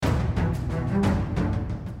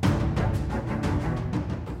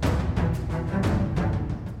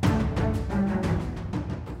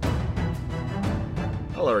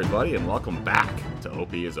Hello, everybody, and welcome back to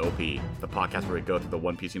OP is OP, the podcast where we go through the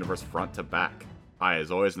One Piece universe front to back. I, as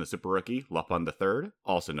always, am the super rookie, Lupun III,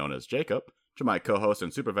 also known as Jacob, to my co-host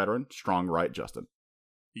and super veteran, Strong Right Justin.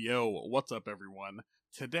 Yo, what's up, everyone?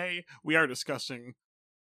 Today, we are discussing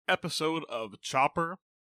episode of Chopper.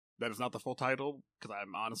 That is not the full title, because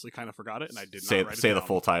I honestly kind of forgot it, and I did not write it down. Say the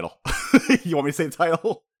full title. You want me to say the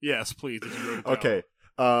title? Yes, please, if you wrote it down. Okay.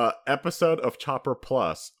 Episode of Chopper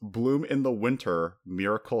Plus, Bloom in the Winter,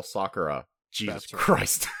 Miracle Sakura. Jesus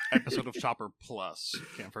Christ. Episode of Chopper Plus.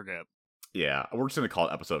 Can't forget. Yeah, we're just going to call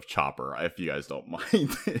it episode of Chopper, if you guys don't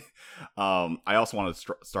mind. I also want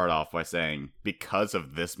to start off by saying, because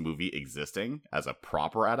of this movie existing as a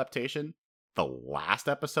proper adaptation, the last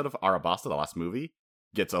episode of Arabasta, the last movie,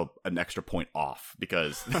 gets an extra point off,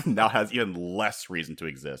 because now has even less reason to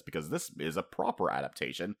exist, because this is a proper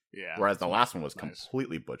adaptation, whereas the last one was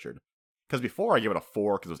completely butchered. Because before I gave it a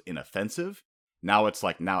 4 because it was inoffensive. Now it's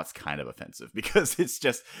kind of offensive because it's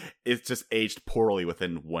just aged poorly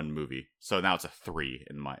within one movie. So now it's a 3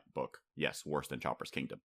 in my book. Yes, worse than Chopper's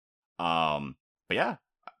Kingdom. But yeah,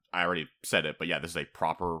 I already said it. But yeah, this is a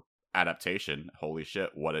proper adaptation. Holy shit,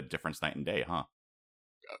 what a difference night and day, huh?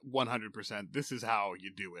 100%. This is how you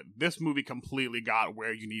do it. This movie completely got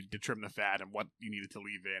where you needed to trim the fat and what you needed to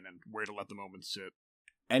leave in and where to let the moments sit.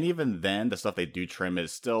 And even then, the stuff they do trim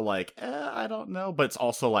is still like, I don't know. But it's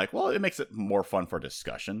also like, well, it makes it more fun for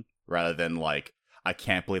discussion rather than like, I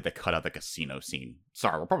can't believe they cut out the casino scene.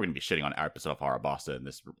 Sorry, we're probably going to be shitting on an episode of Arabasta in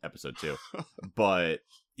this episode too. But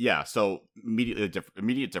yeah, so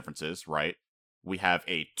immediate differences, right? We have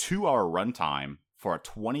a 2-hour runtime for a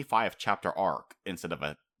 25 chapter arc instead of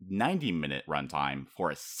a 90-minute runtime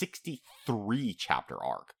for a 63 chapter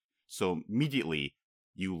arc. So immediately,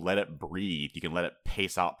 you let it breathe, you can let it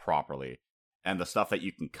pace out properly. And the stuff that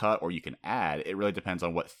you can cut or you can add, it really depends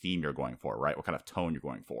on what theme you're going for, right? What kind of tone you're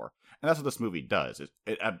going for. And that's what this movie does.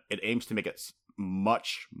 It aims to make it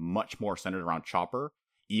much, much more centered around Chopper,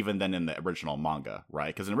 even than in the original manga,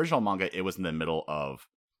 right? Because in the original manga, it was in the middle of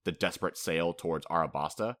the desperate sail towards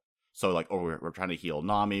Arabasta. So like, oh, we're trying to heal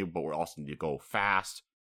Nami, but we're also need to go fast.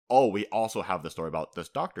 Oh, we also have the story about this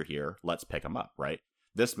doctor here. Let's pick him up, right?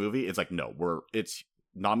 This movie is like, no,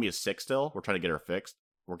 Nami is sick still. We're trying to get her fixed.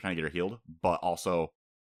 We're trying to get her healed. But also,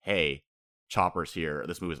 hey, Chopper's here.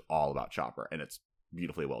 This movie is all about Chopper, and it's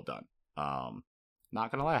beautifully well done. Not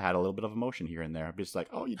gonna lie, I had a little bit of emotion here and there. I'm just like,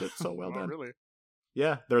 oh, you did so well done. Really?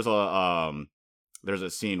 Yeah, there's a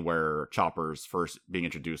scene where Chopper's first being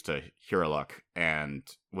introduced to Hiraluk, and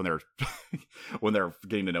when they're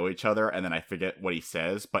getting to know each other, and then I forget what he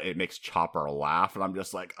says, but it makes Chopper laugh, and I'm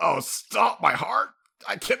just like, oh, stop, my heart!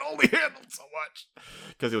 I can only handle so much,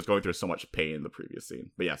 because he was going through so much pain in the previous scene.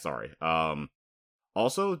 But yeah, sorry.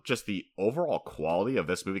 Also, just the overall quality of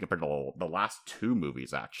this movie compared to the last 2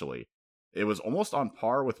 movies, actually. It was almost on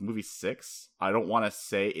par with movie 6. I don't want to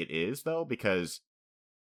say it is, though, because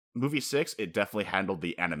movie 6, it definitely handled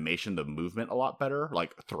the animation, the movement a lot better,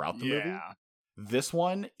 like, throughout the movie. This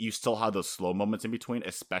one, you still have those slow moments in between,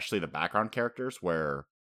 especially the background characters, where...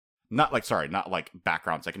 Not like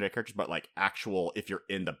background secondary characters, but like actual, if you're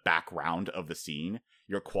in the background of the scene,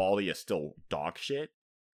 your quality is still dog shit.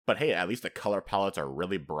 But hey, at least the color palettes are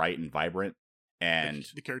really bright and vibrant. And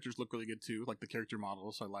the characters look really good too, like the character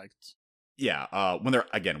models I liked. Yeah, when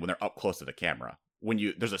they're up close to the camera.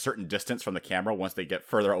 There's a certain distance from the camera, once they get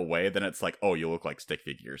further away, then it's like, oh, you look like stick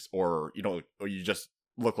figures. Or you just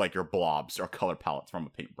look like your blobs or color palettes from a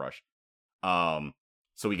paintbrush.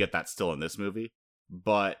 So we get that still in this movie.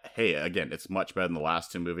 But hey, again, it's much better than the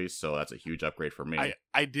last 2 movies, so that's a huge upgrade for me.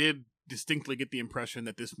 I did distinctly get the impression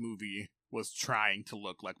that this movie was trying to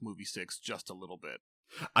look like movie 6 just a little bit.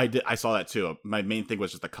 I saw that too. My main thing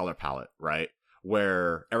was just the color palette, right?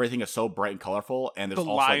 Where everything is so bright and colorful, and there's the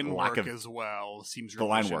also line like, lack work of as well seems the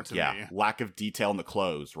line work, to yeah, me. lack of detail in the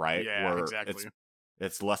clothes, right? Yeah, exactly.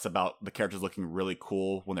 It's less about the characters looking really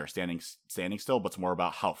cool when they're standing still, but it's more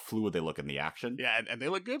about how fluid they look in the action. Yeah, and they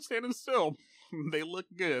look good standing still. They look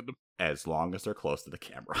good. As long as they're close to the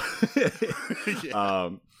camera.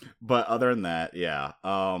 Yeah. But other than that, yeah.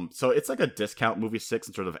 So it's like a discount movie 6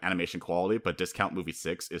 in sort of animation quality, but discount movie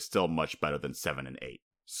 6 is still much better than 7 and 8.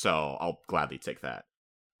 So I'll gladly take that.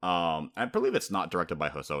 I believe it's not directed by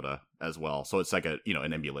Hosoda as well, so it's like an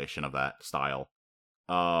emulation of that style.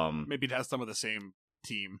 Maybe it has some of the same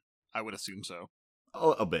team. I would assume so.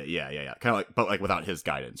 A bit, yeah. Kind of like, but like without his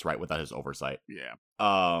guidance, right? Without his oversight. Yeah.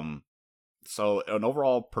 So an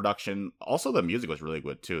overall production, also the music was really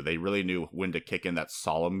good too. They really knew when to kick in that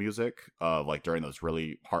solemn music, like during those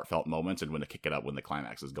really heartfelt moments, and when to kick it up when the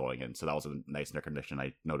climax is going in. So that was a nice recognition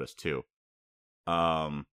I noticed too.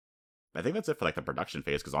 I think that's it for like the production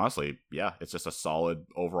phase. Because honestly, yeah, it's just a solid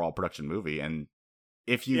overall production movie. And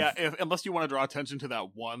if you, unless you want to draw attention to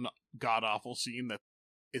that one god awful scene that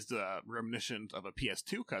is the reminiscent of a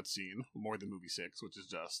PS2 cutscene more than movie 6, which is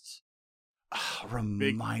just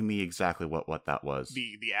remind me exactly what that was.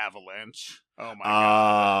 The avalanche. Oh my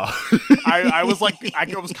god! I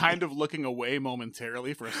was kind of looking away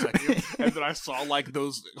momentarily for a second, and then I saw like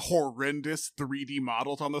those horrendous 3D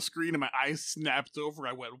models on the screen, and my eyes snapped over.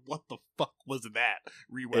 I went, "What the fuck was that?"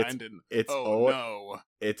 Rewind no!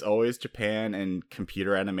 It's always Japan and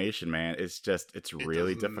computer animation, man. It's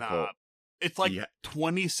really difficult. Not. It's like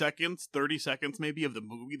 20 seconds, 30 seconds maybe of the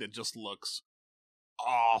movie that just looks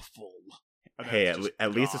awful. Hey,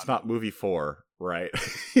 at least it's not movie 4, right?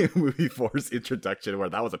 Movie 4's introduction, where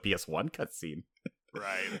that was a PS1 cutscene.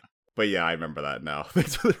 Right. But yeah, I remember that now.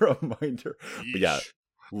 Thanks for the reminder. But yeah,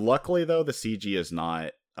 luckily though, the CG is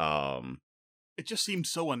not. It just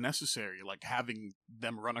seems so unnecessary, like having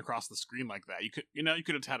them run across the screen like that. You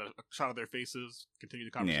could have had a shot of their faces, continue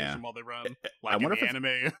the conversation while they run, like in the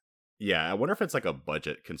anime. Yeah, I wonder if it's like a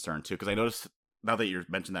budget concern too, because I noticed now that you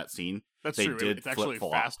mentioned that scene, that's true. It's actually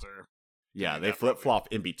faster. Yeah, they flip-flop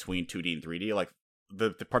in between 2D and 3D. Like,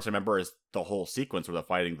 the parts I remember is the whole sequence where they're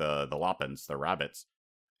fighting the Loppins, the rabbits.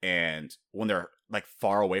 And when they're, like,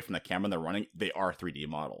 far away from the camera and they're running, they are 3D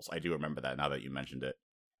models. I do remember that now that you mentioned it.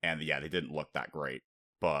 And, yeah, they didn't look that great.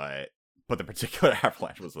 But the particular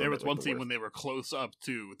avalanche was... There was one scene when they were close up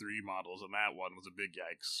to 3D models, and that one was a big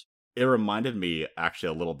yikes. It reminded me,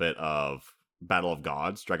 actually, a little bit of Battle of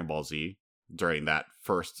Gods, Dragon Ball Z. During that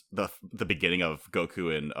the beginning of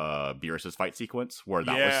Goku and Beerus's fight sequence, where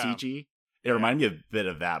that was CG. It reminded me a bit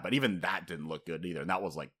of that, but even that didn't look good either. And that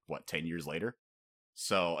was like, 10 years later?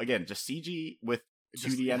 So again, just CG with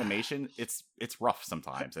 2D animation, it's rough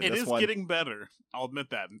sometimes. And it is getting better. I'll admit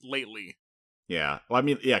that, lately. Yeah. Well, I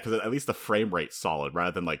mean, yeah, because at least the frame rate's solid,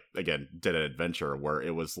 rather than like, again, Dead End Adventure, where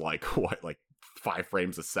it was like, 5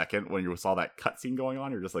 frames a second when you saw that cutscene going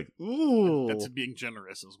on. You're just like, ooh. That's being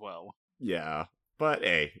generous as well. Yeah, but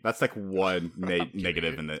hey, that's like one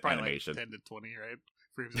negative in the animation. Like 10 to 20, right?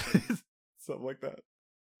 Something like that.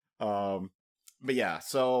 But yeah,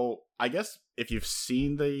 so I guess if you've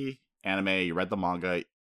seen the anime, you read the manga,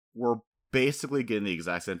 we're basically getting the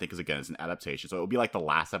exact same thing, because again, it's an adaptation. So it will be like the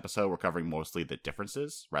last episode, we're covering mostly the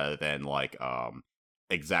differences rather than like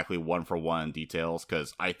exactly one-for-one details,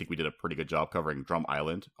 because I think we did a pretty good job covering Drum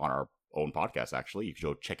Island on our own podcast, actually. You should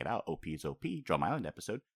go check it out. OP's OP, Drum Island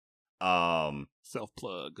episode.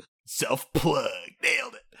 Self-plug.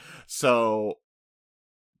 Nailed it. So,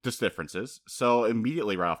 just differences. So,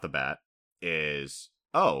 immediately right off the bat is,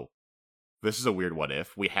 this is a weird what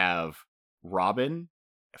if. We have Robin,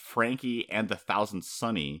 Frankie, and the Thousand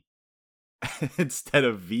Sunny instead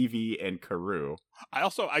of Vivi and Karoo.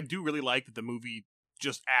 I do really like that the movie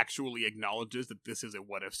just actually acknowledges that this is a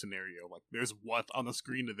what if scenario. Like, there's what on the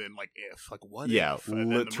screen and then like if. Like, what if?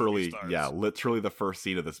 Literally the first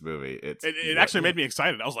scene of this movie. It actually made me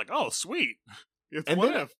excited. I was like, oh, sweet. It's and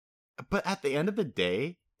what if. But at the end of the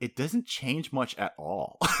day, it doesn't change much at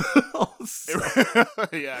all.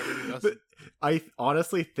 Yeah, it really doesn't. I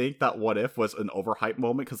honestly think that what if was an overhyped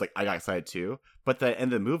moment, because like I got excited too. But at the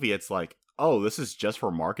end of the movie, it's like, oh, this is just for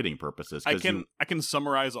marketing purposes. I can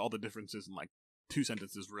summarize all the differences in like 2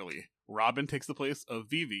 sentences, really. Robin takes the place of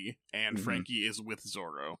Vivi, and Frankie is with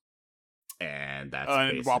Zoro. And that's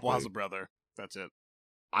and Wapol has a brother. That's it.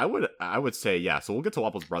 I would say, yeah, so we'll get to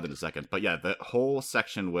Wapol's brother in a second. But yeah, the whole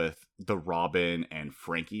section with the Robin and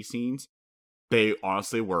Frankie scenes, they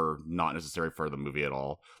honestly were not necessary for the movie at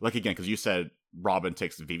all. Like, again, because you said Robin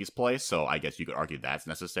takes Vivi's place, so I guess you could argue that's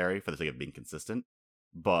necessary for the sake of being consistent.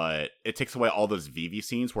 But it takes away all those Vivi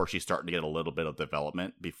scenes where she's starting to get a little bit of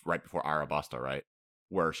development right before Arabasta, right?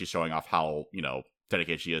 Where she's showing off how,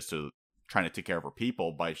 dedicated she is to trying to take care of her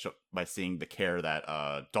people by seeing the care that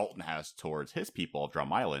Dalton has towards his people of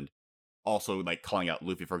Drum Island. Also, like, calling out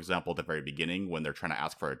Luffy, for example, at the very beginning when they're trying to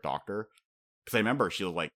ask for a doctor. Because I remember she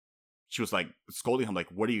was like scolding him, like,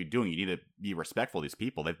 what are you doing? You need to be respectful of these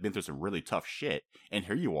people. They've been through some really tough shit. And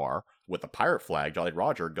here you are with the pirate flag, Jolly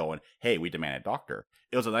Roger, going, hey, we demand a doctor.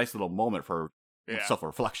 It was a nice little moment for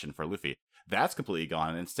self-reflection for Luffy. That's completely gone.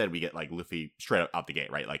 And instead, we get like Luffy straight out the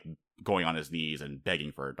gate, right? Like going on his knees and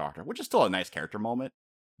begging for a doctor, which is still a nice character moment.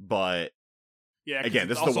 But yeah, again,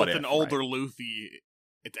 this is the what if. It's an older Luffy.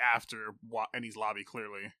 It's after Enies Lobby,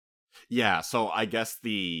 clearly. Yeah, so I guess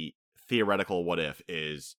the theoretical what if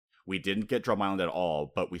is we didn't get Drum Island at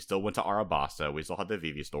all, but we still went to Arabasta. We still had the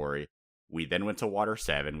Vivi story. We then went to Water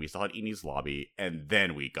 7. We still had Enies Lobby, and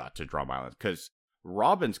then we got to Drum Island because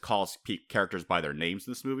Robin calls characters by their names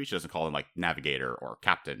in this movie. She doesn't call them like Navigator or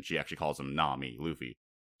Captain. She actually calls them Nami, Luffy.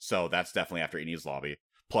 So that's definitely after Enies Lobby.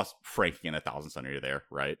 Plus Frankie and 1,000 Sunny are there,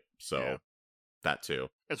 right? So that too.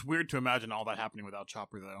 It's weird to imagine all that happening without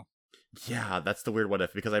Chopper, though. Yeah, that's the weird what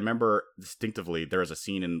if, because I remember distinctively there was a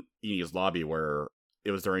scene in Enies Lobby where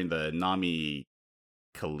it was during the Nami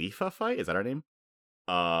Khalifa fight. Is that her name?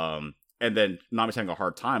 And then Nami's having a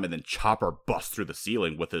hard time, and then Chopper busts through the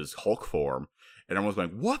ceiling with his Hulk form, and everyone's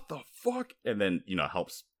going, "What the fuck?" And then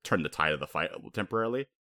helps turn the tide of the fight temporarily.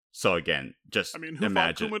 So again, just who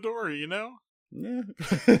imagine fought Kumadori, Yeah,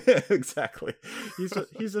 exactly.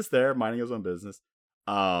 He's just there minding his own business.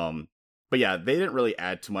 But yeah, they didn't really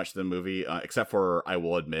add too much to the movie, except for, I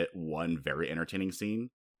will admit, one very entertaining scene.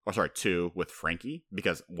 Or sorry, two with Frankie,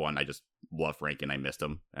 because one, I just love Frankie and I missed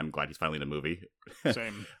him. I'm glad he's finally in the movie.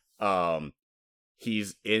 Same.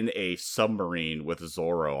 He's in a submarine with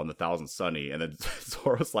Zoro on the 1,000 Sunny, and then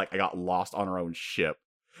Zoro's like, "I got lost on our own ship,"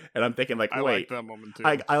 and I'm thinking like, I wait, like that moment too.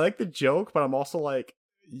 I like the joke, but I'm also like,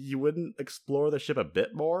 you wouldn't explore the ship a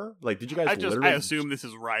bit more? Like, did you guys? I assume this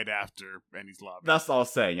is right after Enies Lobby. That's all I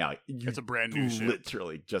was saying. Yeah, like, it's a brand new ship.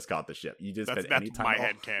 Literally just got the ship. You just spent any time. That's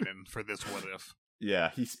my headcanon for this what if.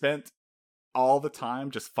 Yeah, he spent all the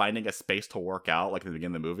time just finding a space to work out, like at the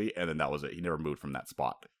beginning of the movie, and then that was it. He never moved from that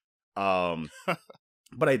spot.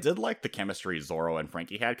 But I did like the chemistry Zoro and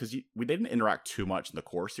Frankie had, because we didn't interact too much in the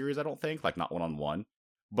core series, I don't think, like not one-on-one.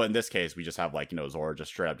 But in this case, we just have like, Zoro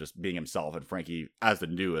just straight up just being himself, and Frankie as the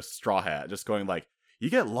newest Straw Hat just going like,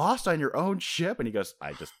 "You get lost on your own ship?" And he goes,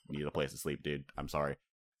 "I just need a place to sleep, dude. I'm sorry."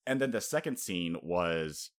 And then the second scene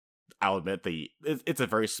was, I'll admit, it's a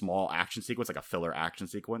very small action sequence, like a filler action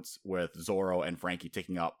sequence, with Zoro and Frankie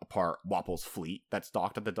taking apart Wapple's fleet that's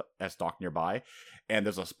docked nearby. And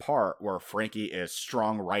there's this part where Frankie is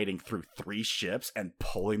strong riding through 3 ships and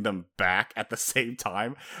pulling them back at the same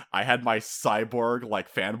time. I had my cyborg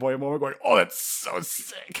like fanboy moment going, "Oh, that's so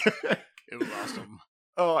sick!" It was awesome.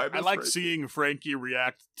 Oh, I like seeing Frankie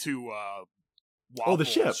react to Wapple's the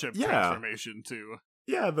ship transformation too.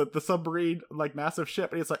 Yeah, the submarine, like, massive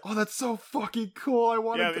ship, and it's like, "Oh, that's so fucking cool! I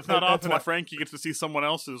want to." Yeah, it's not often that Frankie gets to see someone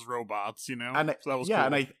else's robots, And so that was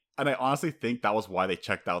cool. And I honestly think that was why they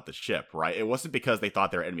checked out the ship, right? It wasn't because they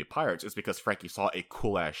thought they were enemy pirates; it's because Frankie saw a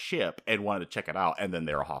cool ass ship and wanted to check it out, and then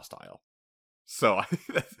they were hostile. So I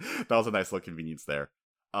think that was a nice little convenience there.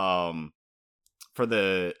 For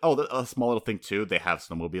a small little thing too, they have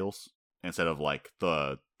snowmobiles instead of like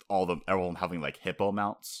everyone having like hippo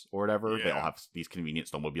mounts or whatever. Yeah. They all have these convenient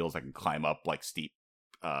snowmobiles that can climb up like steep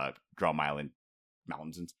Drum Island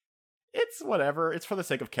mountains. And it's whatever. It's for the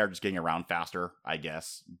sake of characters getting around faster, I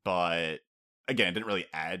guess. But again, it didn't really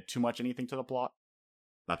add too much anything to the plot.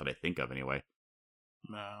 Not that I think of anyway.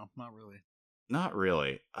 No, not really. Not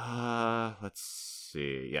really. Let's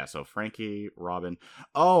see. Yeah, so Frankie, Robin.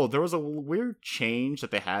 Oh, there was a weird change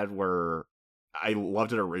that they had where I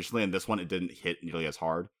loved it originally, and this one it didn't hit nearly as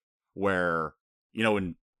hard. Where,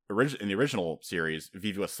 in the original series,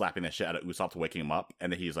 Vivi was slapping the shit out of Usopp to waking him up,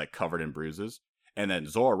 and then he's like covered in bruises. And then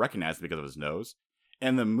Zoro recognized it because of his nose.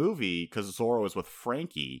 In the movie, because Zoro is with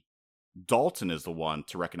Frankie, Dalton is the one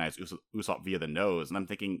to recognize Usopp via the nose. And I'm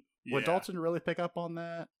thinking, would Dalton really pick up on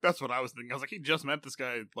that? That's what I was thinking. I was like, he just met this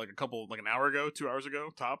guy like an hour ago, 2 hours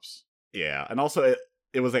ago, tops. Yeah, and also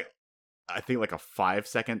it was like, I think like a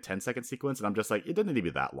 5-second, 10-second sequence, and I'm just like, it didn't need to be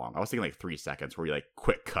that long. I was thinking like 3 seconds where you like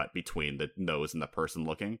quick cut between the nose and the person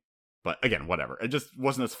looking. But again, whatever. It just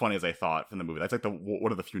wasn't as funny as I thought from the movie. That's like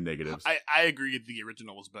one of the few negatives. I agree the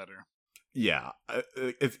original was better. Yeah.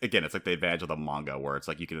 It's like the advantage of the manga where it's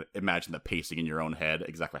like you can imagine the pacing in your own head,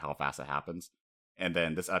 exactly how fast it happens. And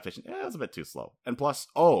then this adaptation, it was a bit too slow. And plus,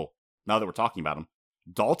 now that we're talking about him,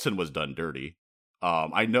 Dalton was done dirty.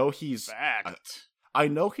 I know he's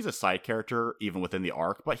a side character even within the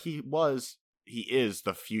arc, but he is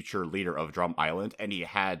the future leader of Drum Island, and he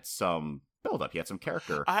had some build up. He had some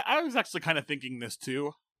character. I was actually kind of thinking this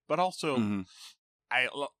too, but also, in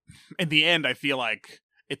the end, I feel like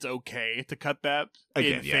it's okay to cut that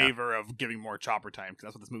in favor of giving more Chopper time, because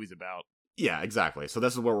that's what this movie's about. Yeah, exactly. So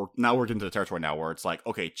this is where we're getting to the territory now where it's like,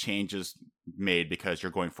 okay, changes made because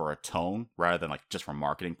you're going for a tone rather than like just for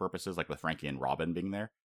marketing purposes, like with Frankie and Robin being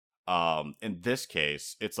there. In this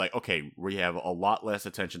case, it's like, okay, we have a lot less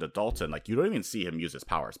attention to Dalton. Like, you don't even see him use his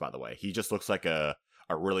powers, by the way. He just looks like a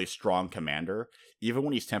really strong commander. Even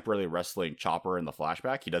when he's temporarily wrestling Chopper in the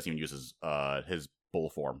flashback, he doesn't even use his bull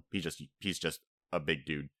form. He's just a big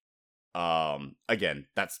dude. Again,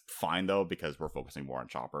 that's fine though, because we're focusing more on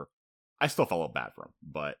Chopper. I still felt bad for him,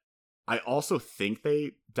 but I also think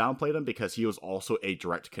they downplayed him because he was also a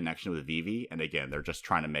direct connection with Vivi, and again, they're just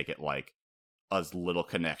trying to make it like, as little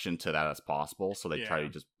connection to that as possible, so they try to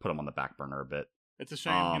just put him on the back burner a bit. It's a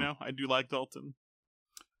shame, I do like Dalton.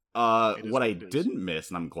 What I didn't miss,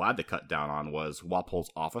 and I'm glad to cut down on, was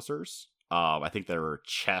Walpole's officers. I think there were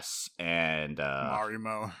Chess and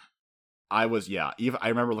Marimo. I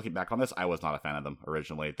remember looking back on this, I was not a fan of them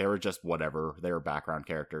originally. They were just whatever. They were background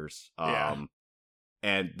characters.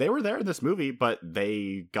 And they were there in this movie, but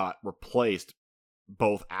they got replaced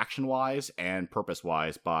both action-wise and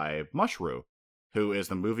purpose-wise by Mushroom, who is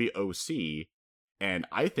the movie OC, and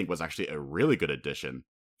I think was actually a really good addition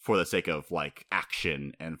for the sake of, like,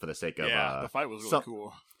 action and for the sake of... the fight was really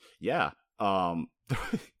cool. Yeah.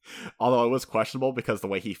 Although it was questionable because the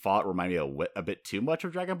way he fought reminded me a bit too much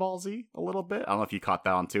of Dragon Ball Z a little bit. I don't know if you caught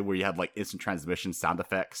that on too, where you had like instant transmission sound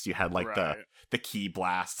effects. You had like the key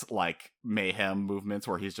blast, like mayhem movements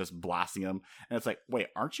where he's just blasting them. And it's like, wait,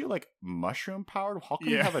 aren't you like mushroom powered? How come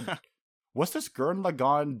you have a... What's this Gurren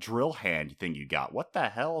Lagann drill hand thing you got? What the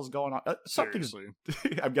hell is going on? Seriously.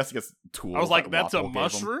 I'm guessing it's tools. I was like, that's a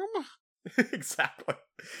mushroom? Exactly.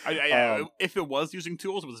 If it was using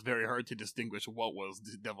tools, it was very hard to distinguish what was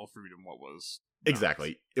devil fruit and what was not.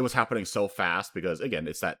 Exactly. It was happening so fast because, again,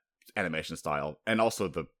 it's that animation style and also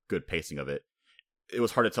the good pacing of it. It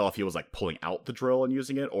was hard to tell if he was like pulling out the drill and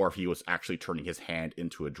using it, or if he was actually turning his hand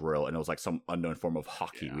into a drill and it was like some unknown form of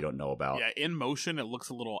hockey we don't know about. Yeah, in motion, it looks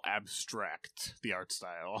a little abstract, the art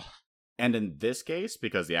style. And in this case,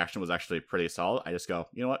 because the action was actually pretty solid, I just go,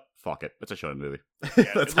 you know what? Fuck it. It's a shonen movie.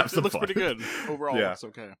 Yeah, it looks pretty good. Overall, it looks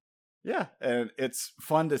okay. Yeah, and it's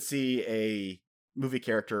fun to see a movie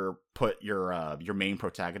character put your main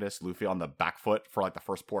protagonist, Luffy, on the back foot for like the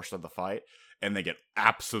first portion of the fight, and they get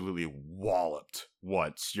absolutely walloped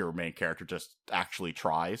once your main character just actually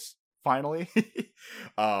tries, finally.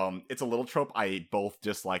 It's a little trope I both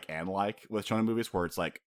dislike and like with shonen movies, where it's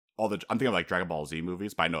like, I'm thinking of like Dragon Ball Z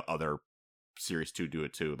movies, but I know other series 2 do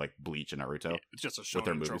it too, like Bleach and Naruto. It's just a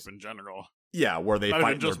shonen trope in general. Yeah, where they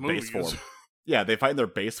fight in their base form. Yeah, they fight in their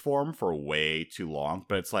base form for way too long,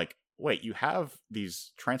 but it's like, wait, you have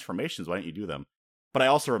these transformations, why don't you do them? But I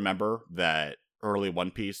also remember that early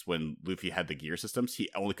One Piece, when Luffy had the gear systems, he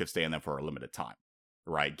only could stay in them for a limited time,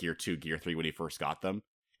 right? Gear 2, Gear 3, when he first got them.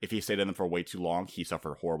 If he stayed in them for way too long, he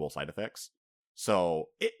suffered horrible side effects. So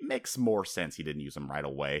it makes more sense he didn't use them right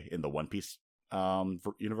away in the One Piece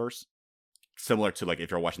universe. Similar to like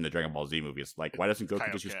if you're watching the Dragon Ball Z movies, like why doesn't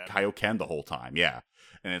Goku just use Kaioken the whole time? Yeah,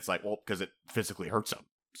 and it's like, well, because it physically hurts him,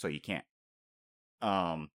 so you can't.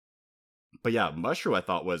 But yeah, Mushroom I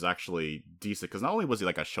thought was actually decent because not only was he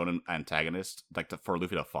like a shonen antagonist, like for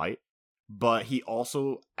Luffy to fight, but he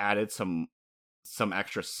also added some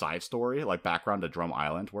extra side story, like background to Drum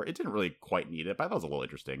Island, where it didn't really quite need it, but I thought it was a little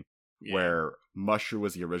interesting. Yeah. Where Mushroom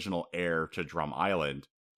was the original heir to Drum Island,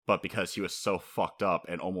 but because he was so fucked up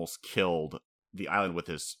and almost killed the island with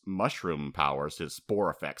his mushroom powers, his spore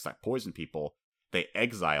effects that poison people, they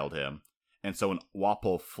exiled him. And so when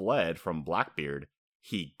Wapol fled from Blackbeard,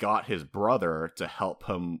 he got his brother to help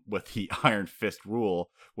him with the Iron Fist rule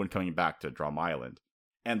when coming back to Drum Island.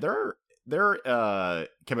 And their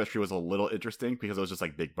chemistry was a little interesting because it was just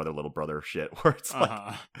like big brother, little brother shit, where it's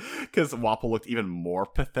like, because Wapol looked even more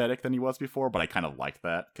pathetic than he was before, but I kind of liked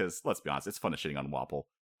that because, let's be honest, it's fun to shitting on Wapol.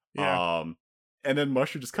 Yeah. And then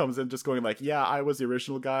Mushroom just comes in just going like, yeah, I was the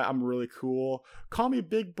original guy. I'm really cool. Call me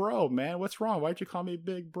Big Bro, man. What's wrong? Why'd you call me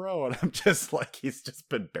Big Bro? And I'm just like, he's just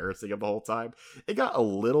been embarrassing him the whole time. It got a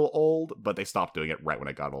little old, but they stopped doing it right when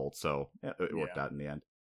it got old. So yeah, it worked out in the end.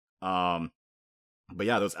 But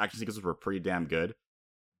yeah, those action sequences were pretty damn good.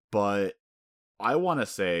 But I want to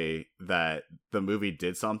say that the movie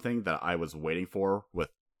did something that I was waiting for with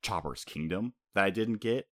Chopper's Kingdom that I didn't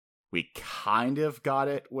get. We kind of got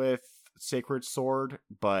it with Sacred Sword,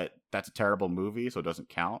 but that's a terrible movie, so it doesn't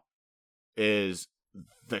count. Is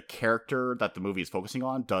the character that the movie is focusing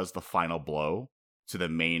on does the final blow to the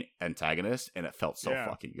main antagonist, and it felt so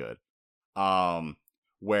fucking good.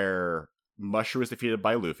 Where Mushroom is defeated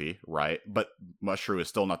by Luffy, right? But Mushroom is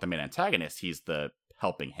still not the main antagonist, he's the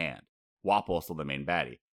helping hand. Wapol is still the main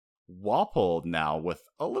baddie. Wapol now, with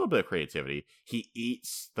a little bit of creativity, he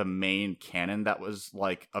eats the main cannon that was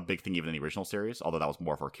like a big thing even in the original series, although that was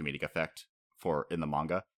more for a comedic effect in the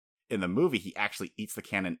manga. In the movie, he actually eats the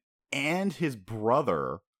cannon and his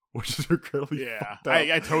brother, which is incredibly fucked up.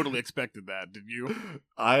 I totally expected that. Did you?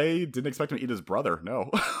 I didn't expect him to eat his brother, no.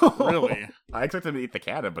 Really? I expected him to eat the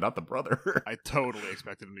cannon, but not the brother. I totally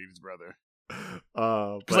expected him to eat his brother.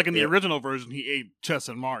 Because like in the original version, he ate Chess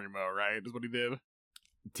and Marimo, right? Is what he did.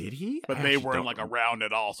 Did he? But they weren't like around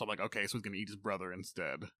at all, so I'm like, okay, so he's gonna eat his brother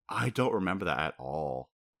instead. I don't remember that at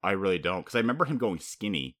all. I really don't, because I remember him going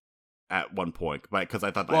skinny at one point, because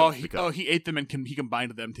I thought that well, because he ate them and he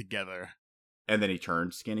combined them together. and then he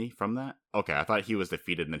turned skinny from that. Okay, I thought he was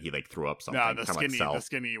defeated and then he like threw up something. No, the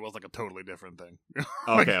skinny was like a totally different thing.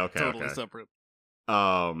 Okay, totally separate.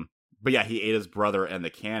 But yeah, he ate his brother and the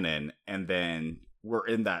cannon, and then we're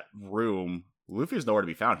in that room. Luffy's nowhere to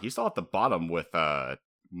be found. He's still at the bottom with where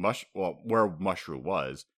Mushroom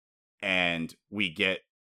was, and we get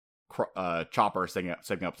Chopper stepping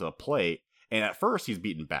up to the plate. And at first, he's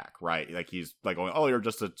beaten back, right? Like he's like going, "Oh, you're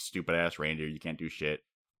just a stupid ass reindeer. You can't do shit."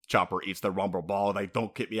 Chopper eats the rumble ball, like,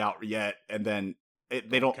 "Don't get me out yet." And then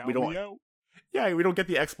we don't get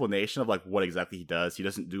the explanation of like what exactly he does. He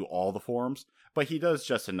doesn't do all the forms, but he does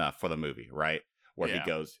just enough for the movie, right? Where he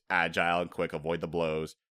goes agile and quick, avoid the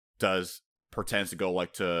blows, pretends to go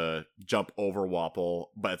like to jump over Wapol,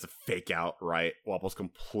 but it's a fake out, right? Wapol's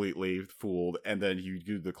completely fooled, and then you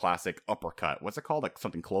do the classic uppercut. What's it called? Like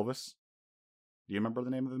something Clovis? Do you remember the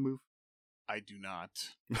name of the move? I do not.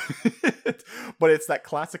 But it's that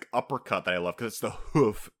classic uppercut that I love because it's the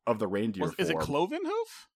hoof of the reindeer form. Is it Cloven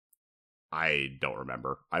hoof? I don't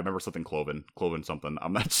remember. I remember something Cloven something.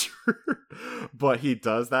 I'm not sure. But he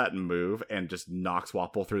does that move and just knocks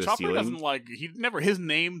Wapol through the ceiling. Doesn't his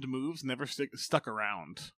named moves never stuck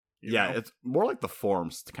around. You know? It's more like the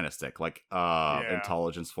forms kind of stick, like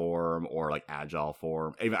intelligence form or like agile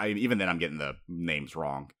form. Even then, I'm getting the names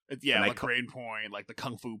wrong. Like brain point, like the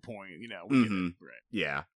kung fu point. You know, right?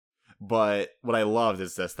 Yeah. But what I loved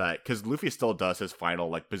is just that because Luffy still does his final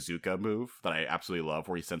like bazooka move that I absolutely love,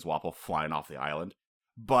 where he sends Wapol flying off the island.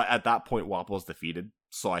 But at that point, Wapol's defeated,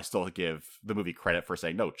 so I still give the movie credit for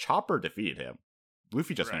saying no. Chopper defeated him.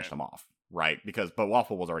 Luffy just finished him off, right? But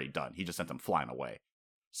Wapol was already done. He just sent him flying away.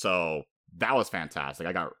 So that was fantastic.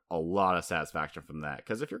 I got a lot of satisfaction from that.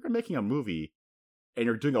 Because if you're making a movie and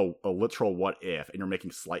you're doing a literal what if and you're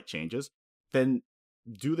making slight changes, then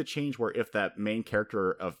do the change where if that main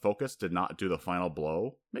character of focus did not do the final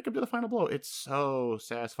blow, make him do the final blow. It's so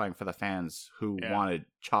satisfying for the fans who wanted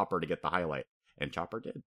Chopper to get the highlight. And Chopper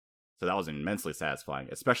did. So that was immensely satisfying,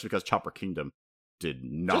 especially because Chopper Kingdom did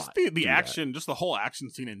not. Just the action, just the whole action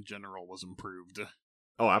scene in general was improved.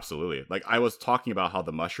 Oh, absolutely. Like, I was talking about how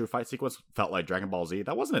the mushroom fight sequence felt like Dragon Ball Z.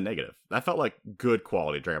 That wasn't a negative. That felt like good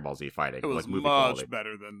quality Dragon Ball Z fighting. It was like movie much quality.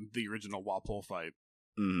 better than the original Wapol fight.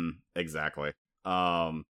 Exactly.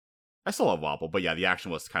 I still love Wapol, but yeah, the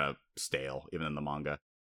action was kind of stale, even in the manga.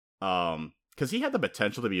 Because he had the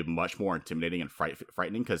potential to be much more intimidating and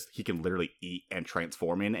frightening, because he can literally eat and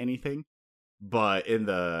transform in anything. But in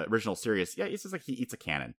the original series, it's just like he eats a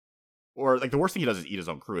cannon. Or, like, the worst thing he does is eat his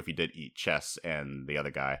own crew if he did eat Chess and the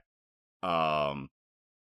other guy.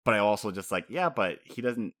 But I also just like, but he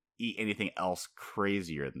doesn't eat anything else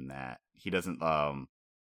crazier than that. He doesn't,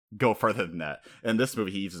 go further than that. In this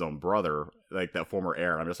movie, he eats his own brother, like that former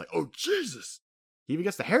heir. And I'm just like, oh, Jesus! He even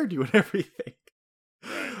gets the hairdo and everything.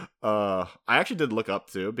 I actually did look up,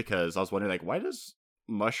 too, because I was wondering, like, why does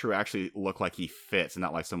Mushroom actually look like he fits and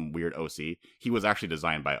not like some weird OC? He was actually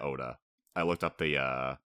designed by Oda. I looked up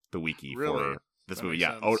the wiki for this movie.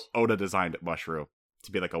 Yeah, Oda designed Mushroom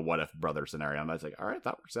to be like a what if brother scenario. And I was like, all right,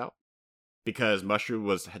 that works out. Because Mushroom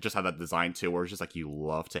just had that design too, where it's just like you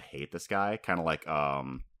love to hate this guy, kind of like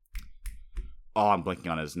I'm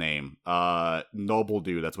blanking on his name. Noble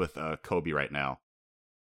dude that's with Kobe right now.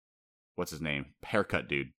 What's his name? Haircut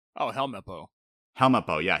dude. Oh, Helmeppo.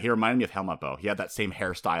 Helmeppo, yeah, he reminded me of Helmeppo. He had that same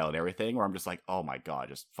hairstyle and everything, where I'm just like, oh my god,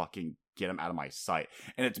 just fucking get him out of my sight.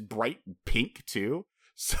 And it's bright pink too.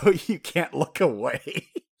 So you can't look away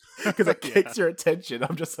because it kicks your attention.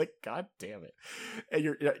 I'm just like, God damn it. And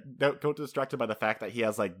you're don't distracted by the fact that he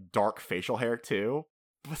has like dark facial hair too.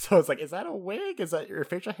 So it's like, is that a wig? Is that your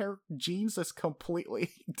facial hair genes is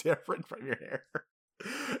completely different from your hair?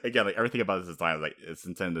 Again, like everything about this design, like it's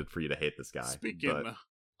intended for you to hate this guy. Speaking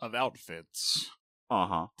of outfits,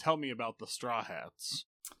 tell me about the Straw Hats.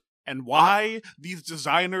 And why these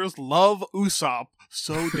designers love Usopp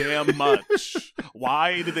so damn much.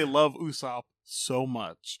 Why do they love Usopp so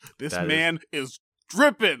much? This man is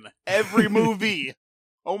dripping every movie.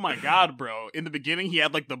 Oh my god, bro. In the beginning, he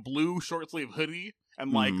had like the blue short sleeve hoodie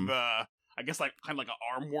and like I guess like kind of like an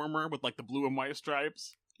arm warmer with like the blue and white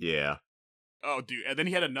stripes. Yeah. Oh, dude. And then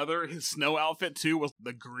he had his snow outfit too was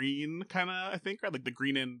the green kind of, I think, right? Like the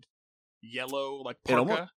green and yellow, like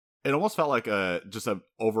parka. It almost felt like just an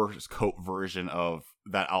overcoat version of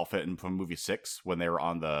that outfit from movie 6 when they were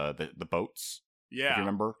on the boats. Yeah, if you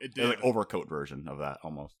remember, it did. It was like overcoat version of that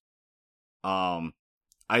almost.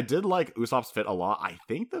 I did like Usopp's fit a lot. I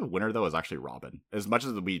think the winner though is actually Robin. As much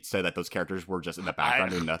as we said that those characters were just in the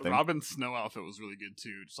background doing nothing, Robin's snow outfit was really good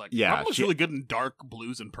too. Just like Robin was really good in dark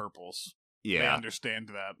blues and purples. they understand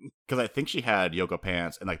that. Because I think she had yoga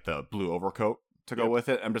pants and like the blue overcoat to go with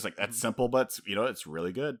it. I'm just like, that's simple, but it's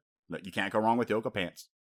really good. You can't go wrong with yoga pants.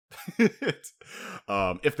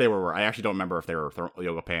 If they were, I actually don't remember if they were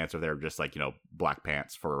yoga pants or they were just like black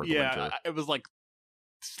pants for the winter. It was like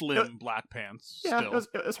slim black pants. Yeah, still.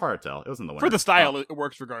 It was hard to tell. It was in the winter for the style. It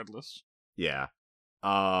works regardless. Yeah.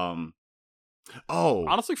 Honestly,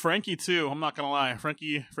 Frankie too. I'm not gonna lie.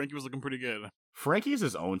 Frankie was looking pretty good. Frankie's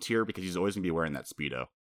his own tier because he's always gonna be wearing that Speedo.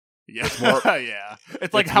 Yeah, yeah.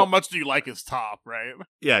 It's like how much do you like his top, right?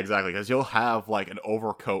 Yeah, exactly. Because you'll have like an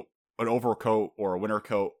overcoat or a winter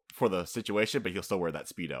coat for the situation, but he'll still wear that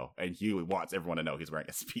Speedo, and he wants everyone to know he's wearing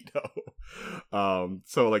a Speedo.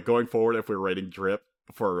 So like going forward, if we're rating drip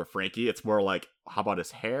for Frankie, it's more like, how about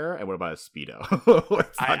his hair and what about his Speedo?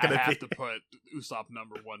 I have to put Usopp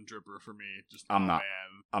 #1 dripper for me. I'm not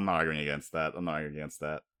arguing against that.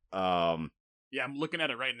 Yeah, I'm looking at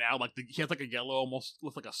it right now. Like he has like a yellow, almost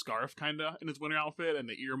looks like a scarf kind of in his winter outfit, and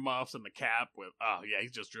the earmuffs and the cap.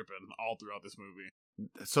 He's just dripping all throughout this movie.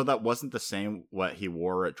 So that wasn't the same what he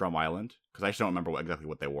wore at Drum Island? Because I just don't remember exactly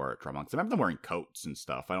what they wore at Drum Island. I remember them wearing coats and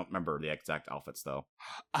stuff. I don't remember the exact outfits, though.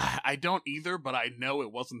 I don't either, but I know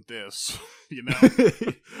it wasn't this.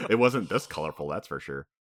 It wasn't this colorful, that's for sure.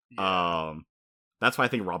 Yeah. That's why I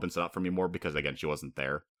think Robin stood out for me more, because, again, she wasn't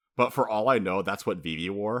there. But for all I know, that's what Vivi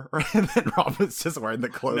wore, and then Robin's just wearing the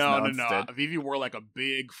clothes. No. Vivi wore like a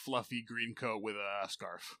big, fluffy green coat with a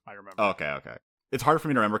scarf. I remember. Okay. It's hard for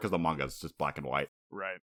me to remember because the manga is just black and white.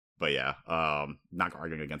 Right. But yeah, not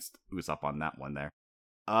arguing against Usopp on that one there.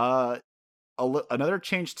 Another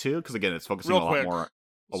change too, because again, it's focusing a lot more.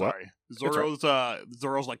 Sorry,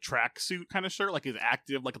 Zoro's like tracksuit kind of shirt, like his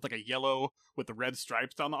active, like it's like a yellow with the red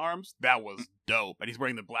stripes down the arms. That was dope, and he's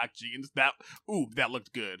wearing the black jeans. That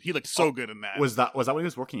looked good. He looked so good in that. Was that when he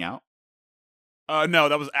was working out? No,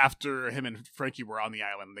 that was after him and Frankie were on the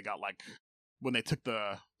island. They got like when they took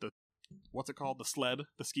the what's it called? The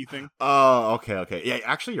ski thing. Oh, okay. Yeah,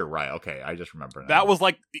 actually, you're right. Okay, I just remember now. That was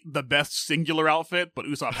like the best singular outfit, but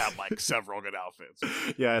Usopp had like several good outfits.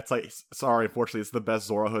 Yeah, it's like, sorry, unfortunately, it's the best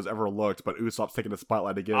Zoro has ever looked, but Usopp's taking the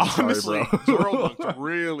spotlight again. Honestly, sorry, bro. Zoro looked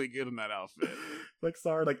really good in that outfit. Like,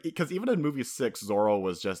 sorry, like, because even in movie 6, Zoro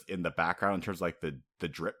was just in the background in terms of like the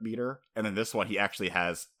drip meter, and then this one he actually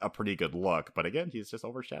has a pretty good look, but again, he's just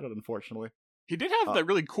overshadowed, unfortunately. He did have that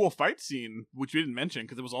really cool fight scene, which we didn't mention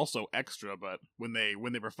because it was also extra. But when they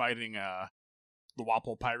were fighting the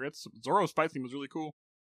Wapol pirates, Zoro's fight scene was really cool.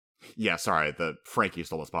 Yeah, sorry, the Frankie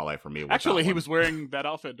stole the spotlight from me. Actually, he was wearing that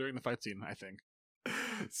outfit during the fight scene, I think.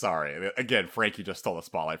 Sorry, again, Frankie just stole the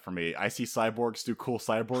spotlight from me. I see cyborgs do cool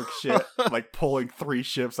cyborg shit, like pulling 3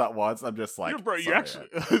 ships at once. I'm just like,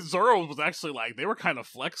 Zoro was actually like, they were kind of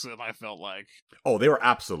flexing. I felt like, oh, they were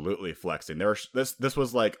absolutely flexing. This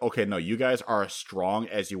was like, okay, no, you guys are as strong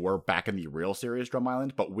as you were back in the real series Drum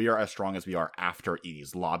Island, but we are as strong as we are after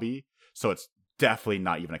Edie's lobby. So it's definitely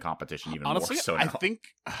not even a competition. Even honestly, more so now.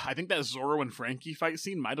 I think that Zoro and Frankie fight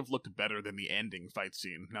scene might have looked better than the ending fight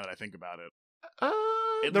scene. Now that I think about it.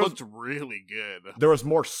 It looked really good. There was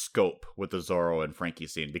more scope with the Zoro and Frankie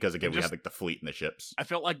scene because again, we had like the fleet and the ships. I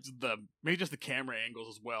felt like maybe just the camera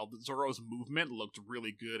angles as well. Zoro's movement looked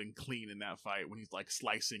really good and clean in that fight when he's like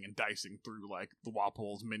slicing and dicing through like the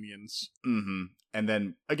Wapol's minions. Mm-hmm. And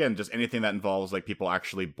then again, just anything that involves like people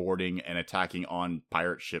actually boarding and attacking on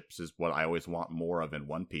pirate ships is what I always want more of in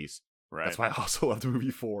One Piece. Right. That's why I also loved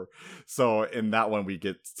movie 4. So in that one, we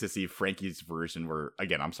get to see Frankie's version where,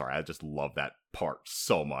 again, I'm sorry, I just love that part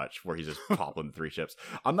so much where he's just popping the 3 ships.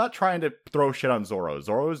 I'm not trying to throw shit on Zoro.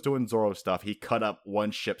 Zoro's doing Zoro stuff. He cut up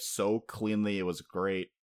one ship so cleanly. It was great.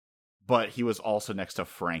 But he was also next to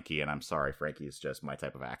Frankie, and I'm sorry, Frankie is just my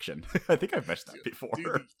type of action. I think I've mentioned that before.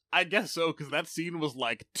 Dude, I guess so, because that scene was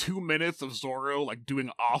like 2 minutes of Zoro like doing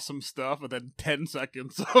awesome stuff, and then 10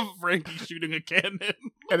 seconds of Frankie shooting a cannon.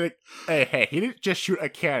 And hey, he didn't just shoot a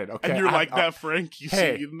cannon, okay? And you're that Frankie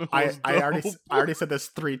scene. I already said this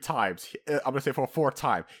 3 times. I'm gonna say it for a 4th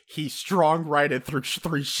time. He strong righted through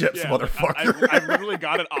 3 ships, motherfucker. I literally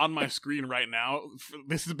got it on my screen right now.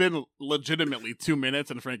 This has been legitimately 2 minutes,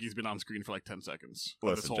 and Frankie's been on screen for like 10 seconds.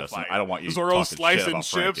 Listen, whole Justin, fight. I don't want you Zoro talking slicing shit about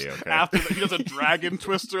ships. Frankie, okay? After that, he does a dragon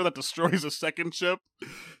twister that destroys a second ship.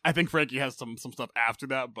 I think Frankie has some stuff after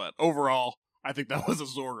that, but overall, I think that was a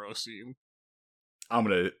Zoro scene. I'm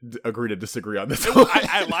gonna agree to disagree on this.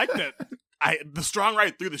 I liked it. The strong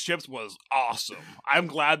right through the ships was awesome. I'm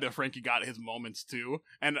glad that Frankie got his moments too,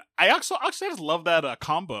 and I actually just love that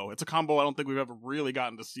combo. It's a combo I don't think we've ever really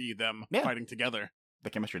gotten to see them fighting together. The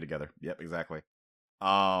chemistry together. Yep, exactly.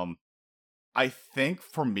 I think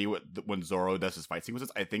for me, when Zoro does his fight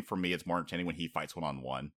sequences, I think for me it's more entertaining when he fights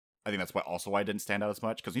one-on-one. I think that's why it didn't stand out as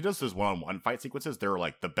much, because he does his one-on-one fight sequences. They're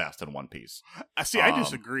like the best in One Piece. See, I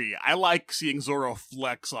disagree. I like seeing Zoro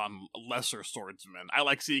flex on lesser swordsmen. I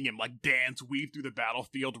like seeing him like dance, weave through the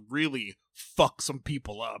battlefield, really fuck some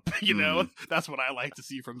people up. You know, that's what I like to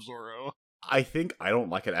see from Zoro. I think I don't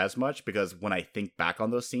like it as much because when I think back on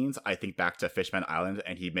those scenes, I think back to Fishman Island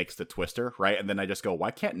and he makes the twister, right? And then I just go, why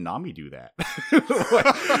can't Nami do that?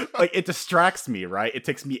 like, it distracts me, right? It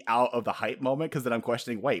takes me out of the hype moment because then I'm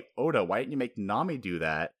questioning, wait, Oda, why didn't you make Nami do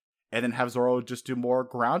that? And then have Zoro just do more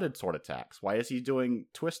grounded sword attacks? Why is he doing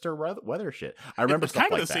twister weather shit? I remember it's stuff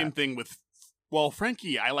kind of like the that. same thing with. Well,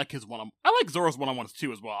 Frankie, I like Zoro's one-on-ones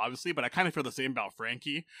too as well, obviously, but I kind of feel the same about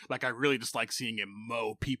Frankie. Like, I really just like seeing him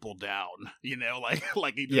mow people down, you know,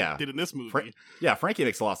 like he did in this movie. Frankie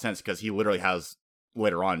makes a lot of sense because he literally has,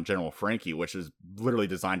 later on, General Frankie, which is literally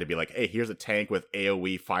designed to be like, hey, here's a tank with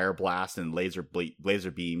AoE fire blast and laser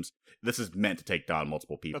beams. This is meant to take down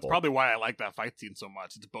multiple people. That's probably why I like that fight scene so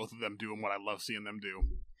much. It's both of them doing what I love seeing them do.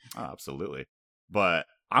 Oh, absolutely. But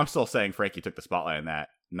I'm still saying Frankie took the spotlight in that,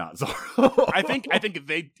 not Zoro. I think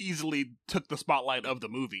they easily took the spotlight of the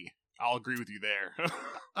movie. I'll agree with you there.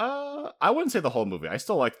 I wouldn't say the whole movie. I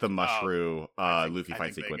still like the Mushroom Luffy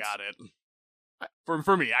fight sequence. They got it.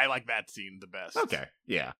 For me, I like that scene the best. Okay,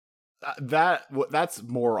 yeah. That's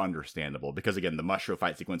more understandable because, again, the Mushroom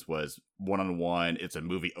fight sequence was one-on-one. It's a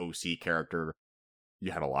movie OC character.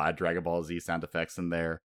 You had a lot of Dragon Ball Z sound effects in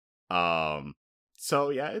there.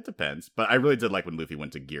 So, yeah, it depends. But I really did like when Luffy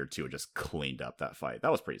went to Gear 2 and just cleaned up that fight.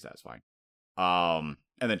 That was pretty satisfying. And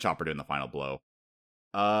then Chopper doing the final blow.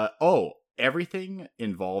 Everything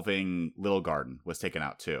involving Little Garden was taken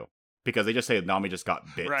out, too. Because they just say Nami just got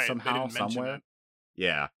bit somehow, somewhere.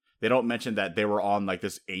 Yeah. They don't mention that they were on, like,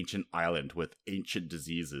 this ancient island with ancient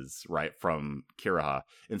diseases, right, from Kiraha.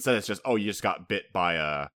 Instead, it's just, you just got bit by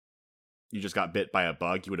a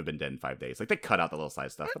bug, you would have been dead in 5 days. Like, they cut out the little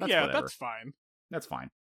side stuff, but that's whatever. That's fine. That's fine.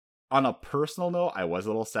 On a personal note, I was a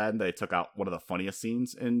little sad that they took out one of the funniest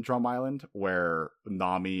scenes in Drum Island, where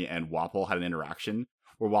Nami and Wapol had an interaction,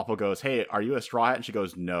 where Wapol goes, hey, are you a Straw Hat? And she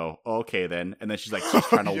goes, no. Okay, then. And then she's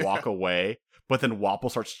trying to walk away, but then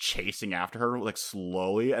Wapol starts chasing after her, like,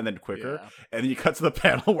 slowly and then quicker. Yeah. And then you cut to the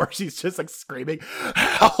panel where she's just, like, screaming,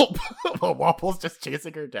 help! While Wapol's just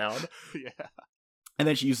chasing her down. Yeah. And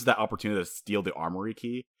then she uses that opportunity to steal the armory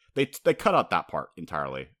key. They cut out that part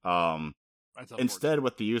entirely. Instead,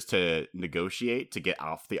 what they use to negotiate to get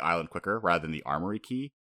off the island quicker, rather than the armory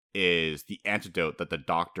key, is the antidote that the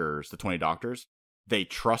 20 doctors, they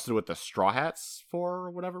trusted with the Straw Hats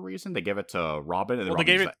for whatever reason. They gave it to Robin. And they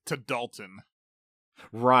gave it to Dalton.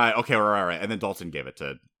 Right. Okay. Right. And then Dalton gave it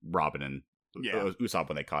to Robin and Usopp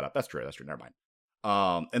when they caught up. That's true. Never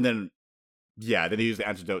mind. And then they use the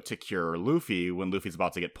antidote to cure Luffy when Luffy's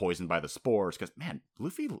about to get poisoned by the spores. Because, man,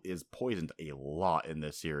 Luffy is poisoned a lot in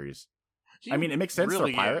this series. I mean, it makes sense.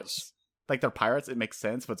 Really, they're pirates. Is. Like, they're pirates, it makes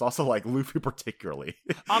sense, but it's also, like, Luffy particularly.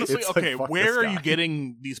 Honestly, okay, like, where are you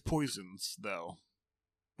getting these poisons, though?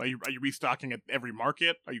 Are you restocking at every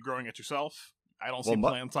market? Are you growing it yourself? I don't see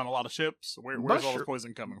plants on a lot of ships. Where's all this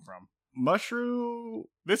poison coming from? Mushroom...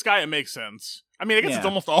 This guy, it makes sense. I mean, I guess it's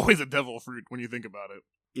almost always a devil fruit when you think about it.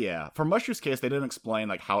 Yeah, for Mushroom's case, they didn't explain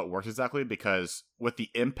like how it works exactly, because with the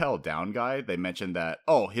Impel Down guy, they mentioned that,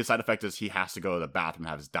 his side effect is he has to go to the bathroom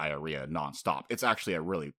and have his diarrhea nonstop. It's actually a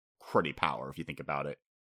really pretty power if you think about it.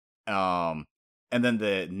 And then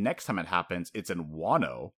the next time it happens, it's in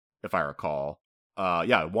Wano, if I recall.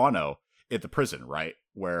 Wano, at the prison, right?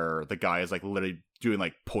 Where the guy is like literally doing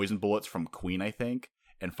like poison bullets from Queen, I think,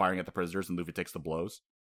 and firing at the prisoners, and Luffy takes the blows.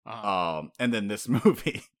 And then this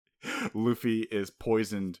movie... Luffy is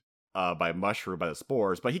poisoned by Mushroom, by the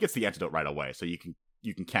spores, but he gets the antidote right away, so you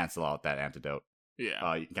can cancel out that antidote.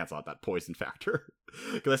 Yeah. You can cancel out that poison factor.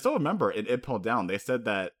 Because I still remember in Impel Down, they said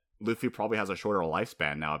that Luffy probably has a shorter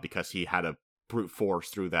lifespan now because he had to brute force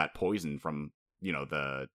through that poison from,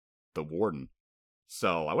 the warden.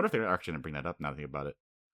 So I wonder if they're actually going to bring that up now that I think about it.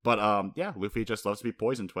 But Luffy just loves to be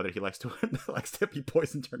poisoned, whether he likes to be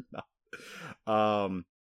poisoned or not.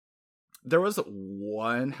 There was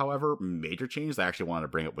one, however, major change that I actually wanted to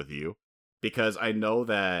bring up with you, because I know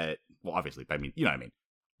that, well, obviously, I mean, you know what I mean,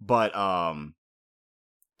 but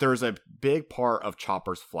there's a big part of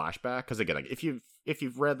Chopper's flashback, because again, like, if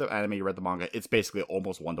you've read the anime, you read the manga, it's basically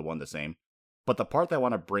almost one-to-one the same, but the part that I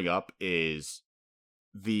want to bring up is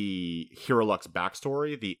the Hirulux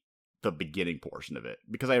backstory, the beginning portion of it,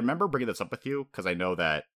 because I remember bringing this up with you, because I know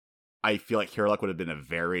that I feel like Hirulux would have been a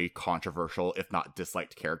very controversial, if not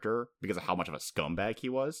disliked character because of how much of a scumbag he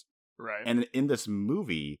was. Right. And in this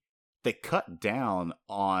movie, they cut down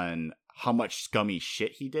on how much scummy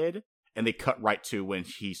shit he did and they cut right to when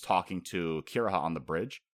he's talking to Kiraha on the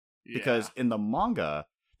bridge. Because in the manga,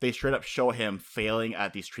 they straight up show him failing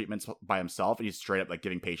at these treatments by himself, and he's straight up like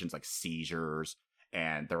giving patients like seizures,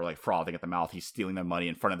 and they're like frothing at the mouth. He's stealing their money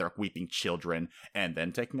in front of their weeping children, and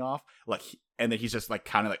then taking off. Like, and then he's just like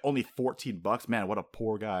kind of like only $14. Man, what a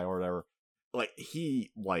poor guy or whatever. Like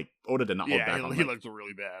Oda did not hold back. He looked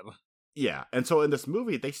really bad. Yeah, and so in this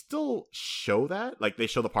movie, they still show that. Like, they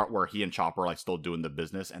show the part where he and Chopper are like still doing the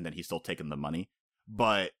business, and then he's still taking the money.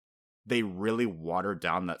 But they really watered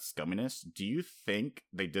down that scumminess. Do you think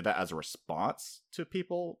they did that as a response to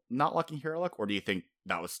people not liking Hero Luck, or do you think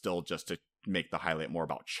that was still just to make the highlight more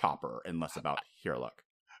about Chopper and less about Hero Luck?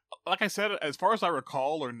 Like I said, as far as I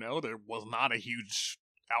recall or know, there was not a huge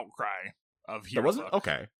outcry of Hero There wasn't? Luck.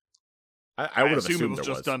 Okay. I would have assumed it was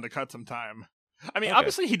there just done to cut some time. I mean, Okay.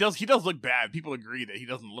 obviously he does look bad. People agree that he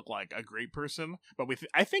doesn't look like a great person, but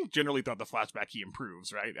I think generally throughout the flashback he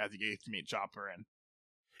improves, right, as he gets to meet Chopper. And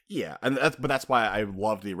yeah, and that's why I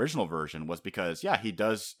loved the original version, was because he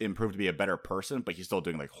does improve to be a better person, but he's still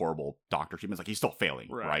doing like horrible doctor treatments. Like, he's still failing,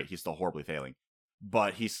 right? He's still horribly failing,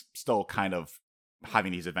 but he's still kind of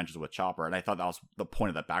having these adventures with Chopper. And I thought that was the point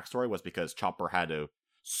of that backstory, was because Chopper had to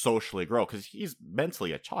socially grow because he's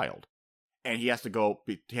mentally a child. And he has to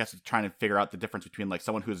try and figure out the difference between like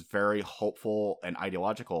someone who's very hopeful and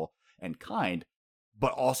ideological and kind,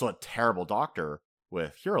 but also a terrible doctor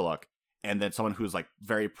with Hero Luck, and then someone who's like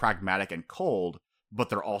very pragmatic and cold, but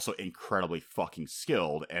they're also incredibly fucking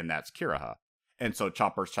skilled, and that's Kiraha. And so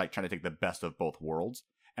Chopper's like trying to take the best of both worlds.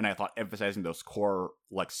 And I thought emphasizing those core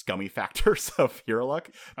like scummy factors of Hero Luck,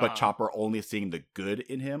 but Chopper only seeing the good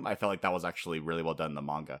in him, I felt like that was actually really well done in the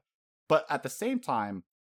manga. But at the same time,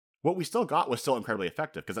 what we still got was still incredibly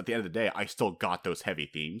effective, because at the end of the day, I still got those heavy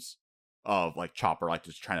themes of like Chopper like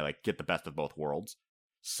just trying to like get the best of both worlds.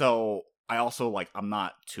 So I also like, I'm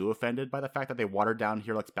not too offended by the fact that they watered down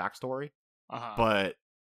Hero Luck's backstory, but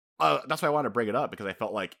that's why I wanted to bring it up, because I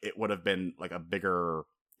felt like it would have been like a bigger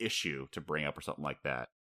issue to bring up or something like that.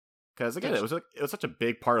 Because again, it was such a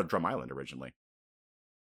big part of Drum Island originally.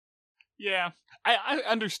 Yeah, I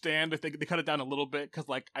understand if they cut it down a little bit, because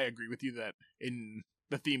like I agree with you that in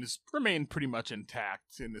the themes remain pretty much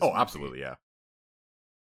intact in this movie. Absolutely, yeah.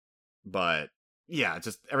 But yeah,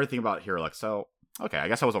 just everything about Hero Luck. So okay, I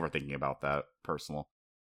guess I was overthinking about that, personal.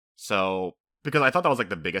 So because I thought that was like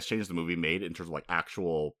the biggest change the movie made in terms of like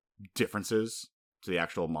actual differences to the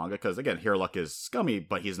actual manga. Because again, Hero Luck is scummy,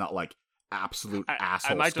 but he's not like absolute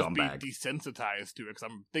asshole scumbag. I might just be desensitized to it, because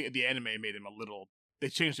I'm thinking the anime made him a little. They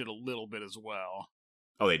changed it a little bit as well.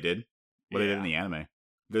 Oh, they did? What they did in the anime?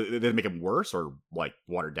 Did they make him worse or like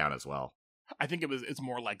watered down as well? I think it's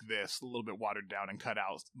more like this, a little bit watered down and cut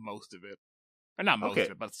out most of it. Or not most of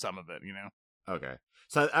it, but some of it, you know? Okay.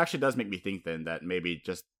 So it actually does make me think then that maybe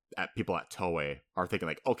just people at Toei are thinking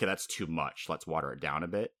like, okay, that's too much. Let's water it down a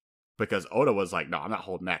bit. Because Oda was like, no, I'm not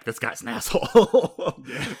holding back. This guy's an asshole.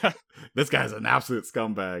 This guy's an absolute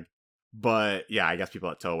scumbag. But yeah, I guess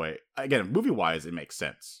people at Toei, again, movie-wise, it makes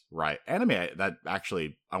sense, right? Anime, that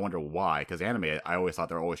actually, I wonder why, because anime, I always thought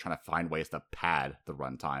they're always trying to find ways to pad the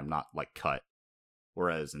runtime, not like cut.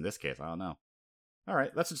 Whereas in this case, I don't know. All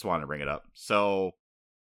right, let's just want to bring it up. So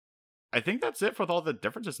I think that's it for all the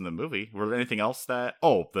differences in the movie. Were there anything else that...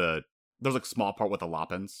 there's like a small part with the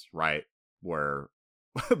Loppins, right? Where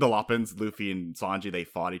the Loppins, Luffy and Sanji, they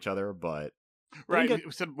fought each other, but... Right,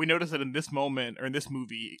 we noticed that in this moment, or in this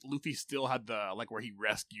movie, Luffy still had the, like, where he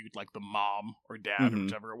rescued, like, the mom or dad,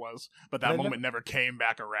 whichever it was. But that moment never came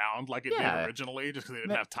back around like it did originally, just because they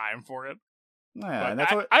didn't have time for it. Yeah,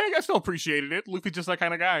 but I still appreciated it. Luffy's just that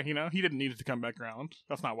kind of guy, you know? He didn't need it to come back around.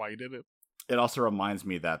 That's not why he did it. It also reminds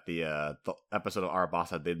me that the episode of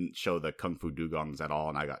Arabasta didn't show the Kung Fu Dugongs at all,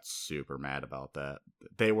 and I got super mad about that.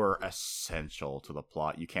 They were essential to the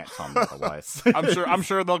plot. You can't tell me otherwise. I'm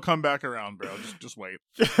sure they'll come back around, bro. Just wait.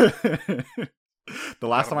 The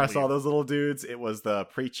last time I saw those little dudes, it was the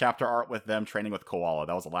pre-chapter art with them training with Koala.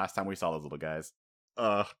 That was the last time we saw those little guys.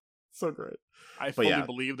 So great. I fully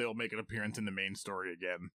believe they'll make an appearance in the main story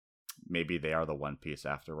again. Maybe they are the One Piece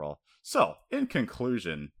after all. So, in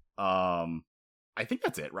conclusion, I think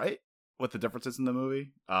that's it, right? With the differences in the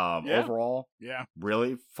movie. Overall,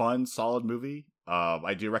 really fun, solid movie.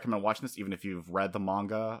 I do recommend watching this, even if you've read the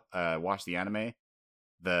manga, watch the anime.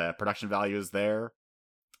 The production value is there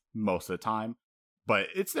most of the time, but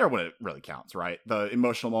it's there when it really counts, right? The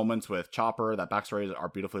emotional moments with Chopper, that backstory are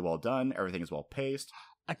beautifully well done. Everything is well paced.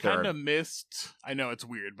 I kind of missed, I know it's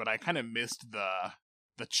weird, but I kind of missed the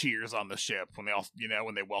cheers on the ship when they all,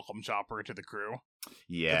 when they welcome Chopper to the crew.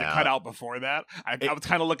 Yeah. They cut out before that. I was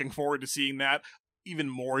kind of looking forward to seeing that. even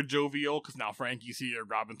more jovial because now Frankie's here,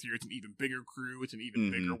 Robin's here. It's an even bigger crew. It's an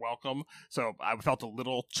even bigger welcome. So I felt a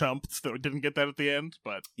little chumped that we didn't get that at the end,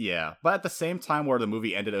 but yeah. But at the same time, where the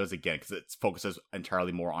movie ended, it was again because it focuses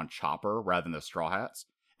entirely more on Chopper rather than the Straw Hats.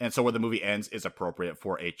 And so where the movie ends is appropriate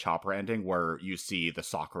for a Chopper ending where you see the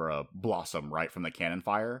Sakura blossom, right, from the cannon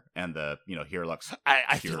fire and the, here looks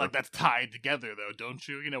I feel like that's tied together, though, don't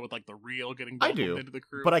you? With, like, the reel getting welcomed into the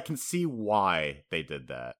crew. But I can see why they did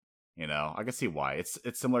that. I can see why. It's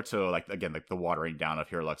similar to, like, again, like the watering down of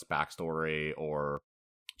Hirluck's backstory or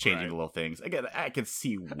changing the little things. Again, I can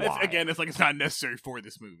see why. It's like it's not necessary for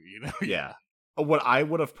this movie, Yeah. What I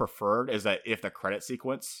would have preferred is that if the credit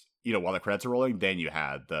sequence, while the credits are rolling, then you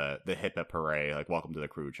had the hip hip hooray, like welcome to the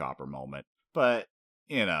crew Chopper moment. But,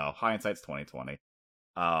 hindsight's 2020.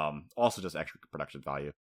 Also just extra production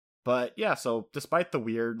value. But yeah, so despite the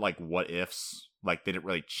weird, like, what ifs, like, they didn't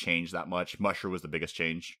really change that much. Mushroom was the biggest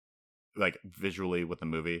change, like, visually with the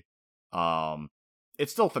movie.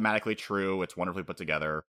 It's still thematically true. It's wonderfully put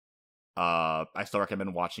together. I still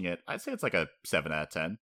recommend watching it. I'd say it's like a 7 out of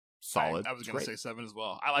 10. Solid. I was going to say 7 as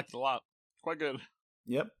well. I liked it a lot. Quite good.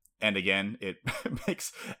 Yep. And again, it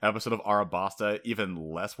makes episode of Arabasta even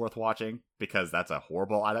less worth watching because that's a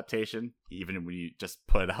horrible adaptation, even when you just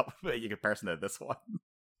put it up in comparison to this one.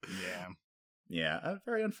 Yeah,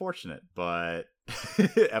 very unfortunate, but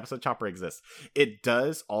episode Chopper exists. It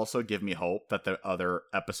does also give me hope that the other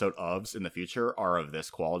episode ofs in the future are of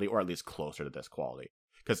this quality, or at least closer to this quality.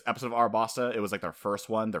 Because episode of Arabasta, it was like their first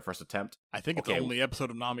one, their first attempt. I think it's only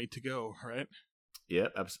episode of Nami to go, right?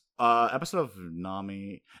 Yep. Episode of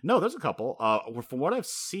Nami. No, there's a couple. From what I've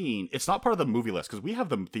seen, it's not part of the movie list because we have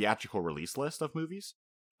the theatrical release list of movies.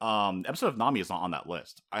 Episode of Nami is not on that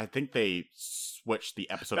list. I think they switched the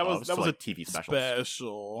episode to like TV specials.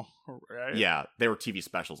 Special, right? Yeah, they were TV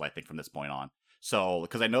specials, I think, from this point on. So,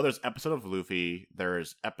 because I know there's episode of Luffy,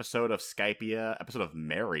 there's episode of Skypiea, episode of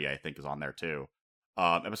Mary, I think, is on there too.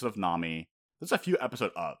 Episode of Nami. There's a few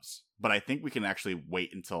episode ofs, but I think we can actually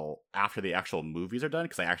wait until after the actual movies are done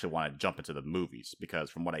because I actually want to jump into the movies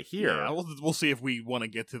because from what I hear, we'll see if we want to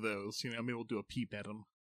get to those. Maybe we'll do a peep at them.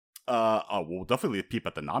 We'll definitely peep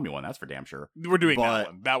at the Nami one. That's for damn sure. We're doing that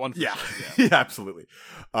one. That one, for yeah, sure, yeah, absolutely.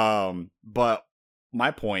 But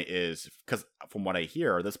my point is because from what I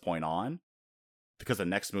hear, at this point on, because the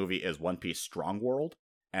next movie is One Piece Strong World,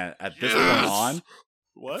 and at this point on.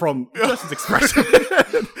 What? From Justin's expression.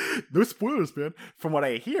 No spoilers, man. From what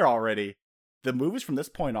I hear already, the movies from this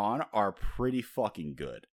point on are pretty fucking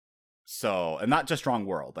good. So, and not just Strong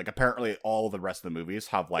World. Like, apparently all the rest of the movies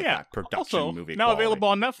have, like, that production also, movie now quality. Available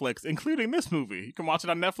on Netflix, incling this movie. You can watch it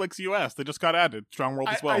on Netflix US. They just got added. Strong World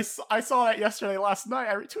as well. I saw that last night.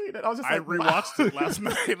 I retweeted it. I rewatched it last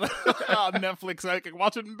night on Netflix. I could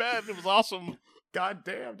watch it in bed. It was awesome. God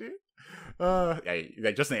damn, dude.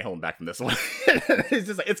 Yeah, Justin ain't holding back from this one. It's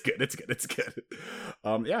just like, it's good.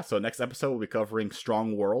 Yeah, so next episode we'll be covering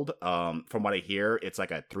Strong World. From what I hear, it's like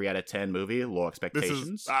a 3 out of 10 movie, low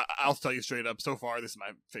expectations. I'll tell you straight up, so far, this is my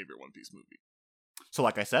favorite One Piece movie. So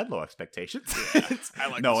like I said, low expectations. Yeah, I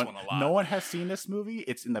like this one a lot. No one has seen this movie.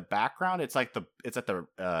 It's in the background. It's like it's at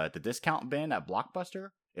the discount bin at Blockbuster.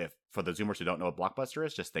 If for the Zoomers who don't know what Blockbuster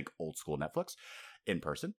is, just think old school Netflix in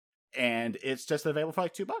person. And it's just available for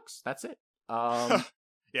like $2. That's it.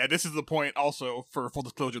 Yeah, this is the point also, for full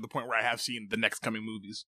disclosure, the point where I have seen the next coming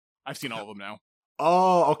movies. I've seen all of them now.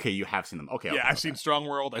 Oh, okay, you have seen them. Okay. Yeah, I've seen Strong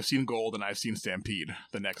World, I've seen Gold, and I've seen Stampede.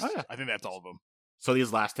 The next, I think that's all of them. So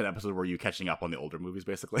these last 10 episodes were you catching up on the older movies,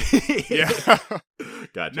 basically? Yeah.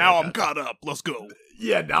 Gotcha. Now I'm caught up. Let's go.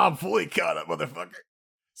 Yeah, now I'm fully caught up, motherfucker.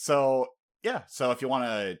 So, yeah. So if you want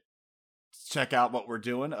to check out what we're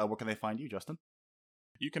doing, where can they find you, Justin?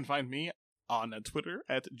 You can find me on Twitter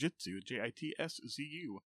at Jitsu,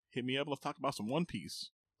 JITSZU. Hit me up. Let's talk about some One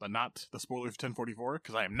Piece, but not the spoilers of 1044,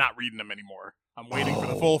 because I am not reading them anymore. I'm waiting for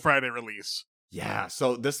the full Friday release. Yeah,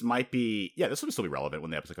 so this might be... Yeah, this will still be relevant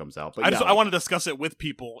when the episode comes out. But I want to discuss it with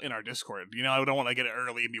people in our Discord. I don't want to get it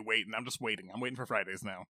early and be waiting. I'm just waiting. I'm waiting for Fridays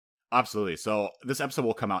now. Absolutely. So this episode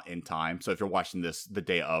will come out in time. So if you're watching this the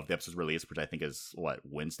day of the episode's release, which I think is,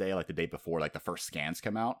 Wednesday? Like the day before, like the first scans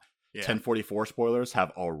come out. Yeah. 1044 spoilers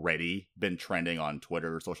have already been trending on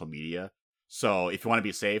Twitter, social media. So if you want to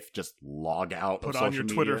be safe, just log out Put on your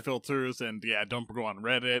Twitter filters and, don't go on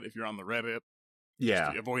Reddit if you're on the Reddit. Yeah.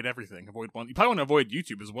 Just avoid everything. Avoid one. You probably want to avoid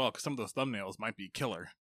YouTube as well, because some of those thumbnails might be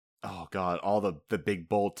killer. Oh, God. All the big,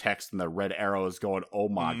 bold text and the red arrows going, oh,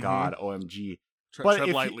 my God, OMG. Tread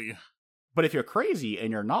lightly. But if you're crazy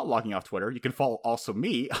and you're not logging off Twitter, you can follow also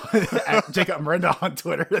me at Jacob Miranda on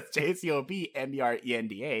Twitter. That's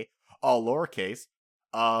JCOBMERENDA, all lowercase.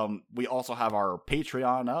 We also have our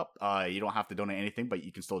Patreon up. You don't have to donate anything, but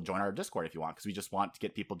you can still join our Discord if you want, because we just want to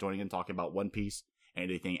get people joining in, talking about One Piece,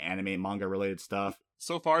 anything anime, manga related stuff.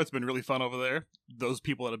 So far, it's been really fun over there. Those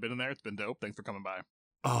people that have been in there, it's been dope. Thanks for coming by.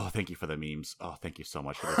 Oh, thank you for the memes. Oh, thank you so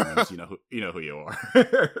much for the memes. You know who you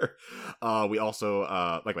are. We also,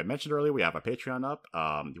 like I mentioned earlier, we have a Patreon up.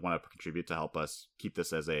 You want to contribute to help us keep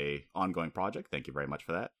this as a ongoing project. Thank you very much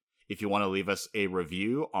for that. If you want to leave us a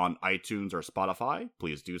review on iTunes or Spotify,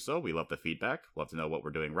 please do so. We love the feedback. Love to know what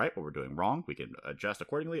we're doing right, what we're doing wrong. We can adjust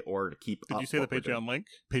accordingly or to keep Did up you say the what we're doing. Patreon link?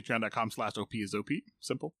 Patreon.com/OP is OP.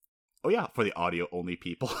 Simple. Oh, yeah, for the audio only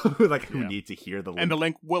people who need to hear the link. And the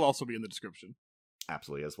link will also be in the description.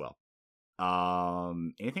 Absolutely as well.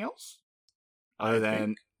 Anything else? Other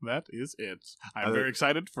than that is it. I'm very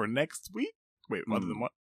excited for next week. Wait, other than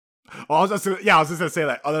what? Well, I was just gonna say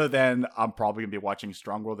that. Other than I'm probably gonna be watching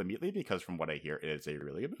Strong World immediately, because from what I hear, it is a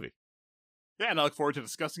really good movie. Yeah, and I look forward to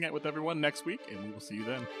discussing it with everyone next week, and we will see you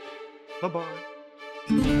then. Bye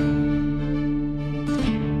bye.